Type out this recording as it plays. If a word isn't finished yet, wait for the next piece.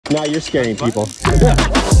Now you're scaring people.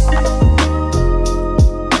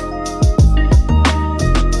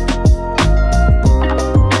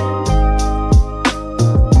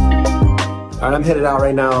 Alright, I'm headed out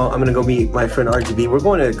right now. I'm gonna go meet my friend RGB. We're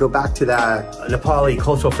going to go back to that Nepali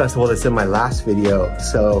Cultural Festival that's in my last video.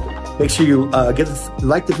 So make sure you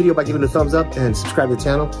like the video by giving it a thumbs up and subscribe to the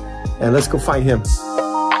channel. And let's go find him.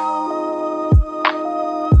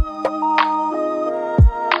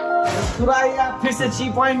 Okay.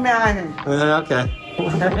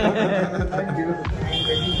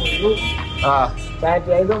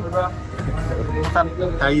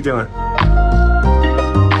 How you doing?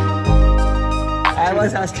 I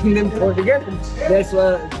was asking them for ticket. That's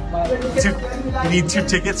what. You need 2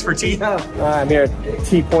 tickets for tea? I'm here at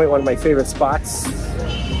Tea Point, one of my favorite spots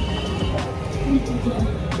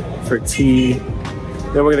for tea.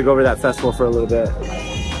 Then we're gonna go over to that festival for a little bit.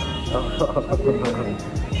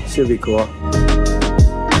 Should be cool. You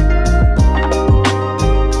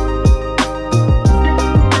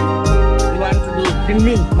want to do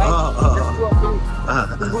filming?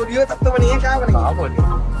 Video तब तो बनिए क्या बनेगा?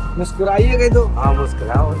 मुस्कुराइए कहीं तो। हाँ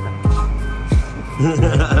मुस्कुराओ।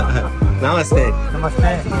 Namaste.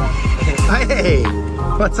 Namaste. Hey,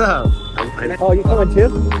 what's up? Oh, you coming too?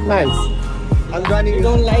 Nice. I'm joining. You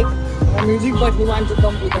don't like music, but you want to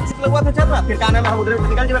come with us. लगवा तो चल रहा। फिर गाना में हम उधर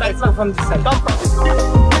निकल जाएगा right from this side. Come.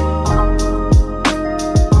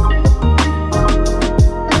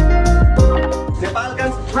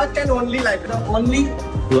 Nepalgunj first and only library. The only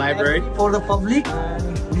Library for the public.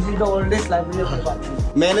 This is the oldest library of Nepal.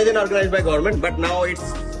 Managed and organized by government, but now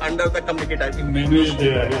it's under the community type. Managed.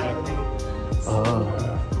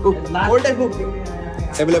 Old type book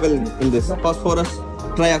available in this. Phosphorus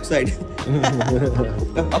trioxide.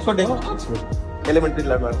 Oxford. Elementary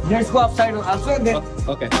library. Let's go outside also. Then.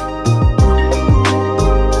 Okay.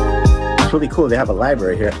 It's really cool. They have a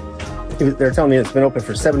library here. They're telling me it's been open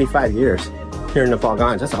for 75 years here in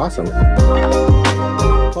Nepalgunj. That's awesome.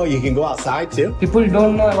 Oh, you can go outside too? People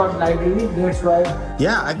don't know about library, that's why.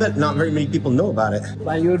 Yeah, I bet not very many people know about it.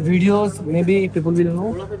 By your videos, maybe people will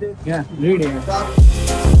know. Yeah, read it.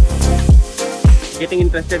 Getting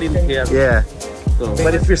interested in here. Yeah. So,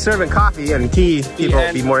 but if you're serving coffee and tea, people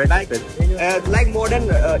will be more interested. Like modern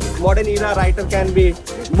era writer can be,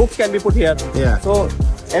 books can be put here. Yeah. So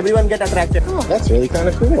everyone get attracted. Oh, that's really kind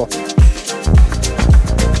of cool.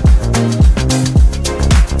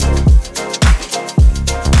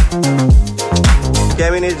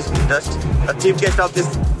 Kevin is just a chief guest of this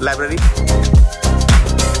library.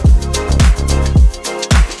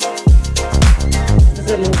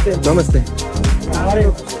 Namaste. How are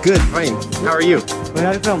you? Good, fine. How are you? Where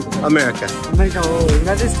are you from? America. America. Oh,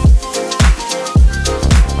 United States.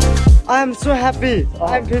 I'm so happy.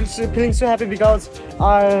 I'm feeling so happy because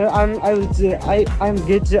I'm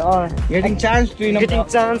getting chance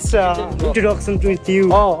introduction to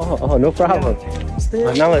you. Oh, no problem.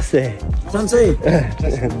 Namaste. Sensei.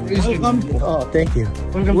 Welcome. Oh, thank you.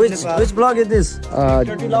 Which blog is this?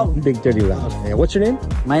 Big Dirty Loud. Yeah, what's your name?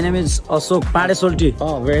 My name is Ashok Padesolti.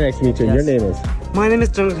 Oh, very nice to meet you. Yes. Your name is? My name is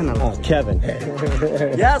Changal. Oh, Kevin.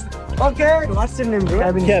 Yes. Okay. What's your name, bro?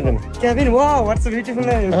 Kevin. Kevin. Wow, what's a beautiful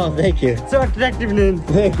name. Oh, thank you. So attractive name.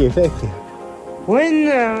 Thank you. When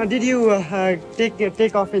did you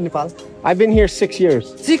take off in Nepal? I've been here 6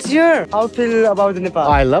 years. 6 years. How feel about Nepal?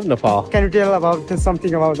 Oh, I love Nepal. Can you tell about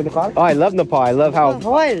something about Nepal? Oh, I love Nepal. I love how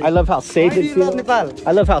Why? I love how safe Why do it you feels. love Nepal?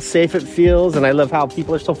 I love how safe it feels, and I love how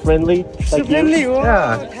people are so friendly. So like friendly. you. Wow,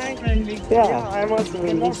 Yeah. thank you. Yeah, I'm also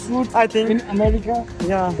friendly. I think in America.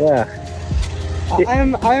 Yeah. Yeah. I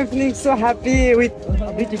am feeling so happy with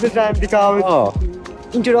a beautiful time because Oh.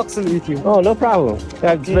 introduction with you. Oh, no problem.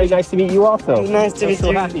 It's very nice to meet you also. Nice to meet so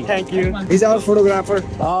you. happy. Thank you. He's our photographer.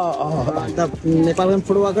 Oh. The Nepalgunj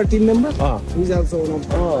photographer team member. Oh. He's also one of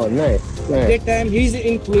them. Oh, nice. That time he's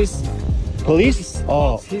in police. Police?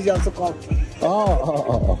 Oh. He's also cop.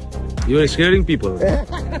 Oh. You're scaring people.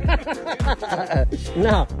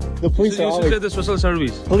 No, the police are You should always say the social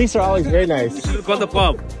service. police are always very nice. You should call the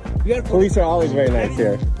pub. Police are always very nice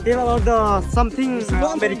here. Tell about the something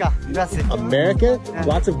America. That's it. America,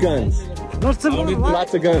 lots of guns. Not simple.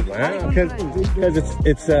 Lots of guns. Because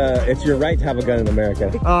it's your right to have a gun in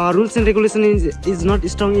America. Rules and regulations is not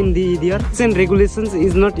strong in the rules and regulations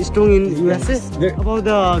is not strong in USA about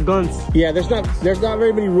the guns. Yeah, there's not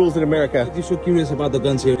very many rules in America. You're so curious about the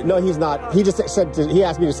guns here. No, he's not. He just said he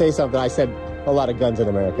asked me to say something. I said a lot of guns in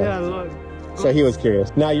America. Yeah, Lord. So he was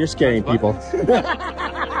curious. Now you're scaring people.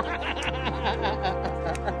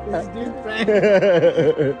 Now,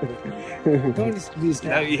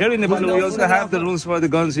 here in Nepal, we also have the rules for the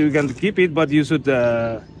guns. You can keep it, but you should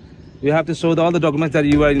You have to show all the documents that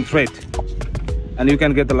you are in trade, and you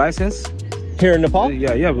can get the license. Here in Nepal?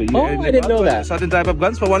 Yeah. But Oh, I didn't know that. Certain type of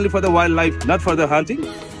guns, but only for the wildlife, not for the hunting.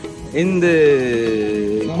 In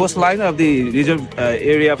the coastline of the reserve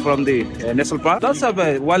area from the national park, lots of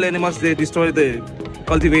wild animals, they destroy the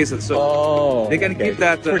cultivation, so they can keep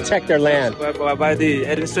that protect their land by the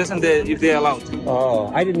administration if they allow.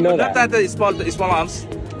 Oh, I didn't know that. Not that the small arms,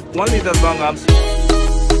 only the long arms.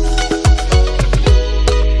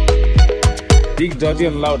 Big, dirty,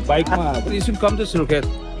 and loud bike. But you should come to Surkhet.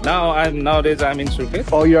 Nowadays I'm in Surkhet.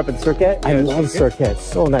 Oh, you're up in Surkhet? I love Surkhet.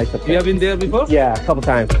 So nice up there. You have been there before? Yeah, a couple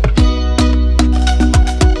times.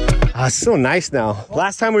 Ah, it's so nice now.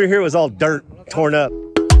 Last time we were here, it was all dirt, torn up.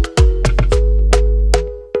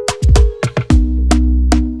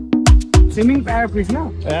 Swimming paraphrase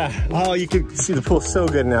now. Yeah. Oh, you can see the pool so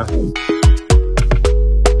good now. You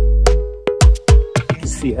can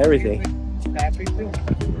see everything.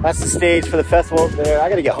 That's the stage for the festival there. I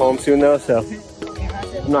gotta get home soon though, so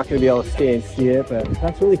I'm not gonna be able to stay and see it, but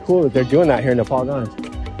that's really cool that they're doing that here in Nepalgunj.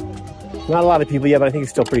 Not a lot of people yet, but I think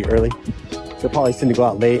it's still pretty early. They're probably soon to go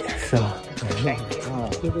out late, so.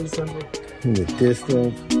 In the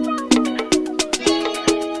distance.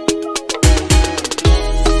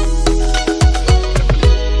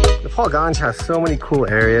 Nepalgunj has so many cool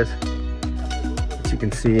areas that you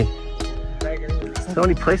can see. So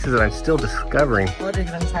many places that I'm still discovering.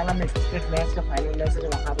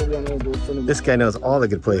 This guy knows all the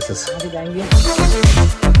good places.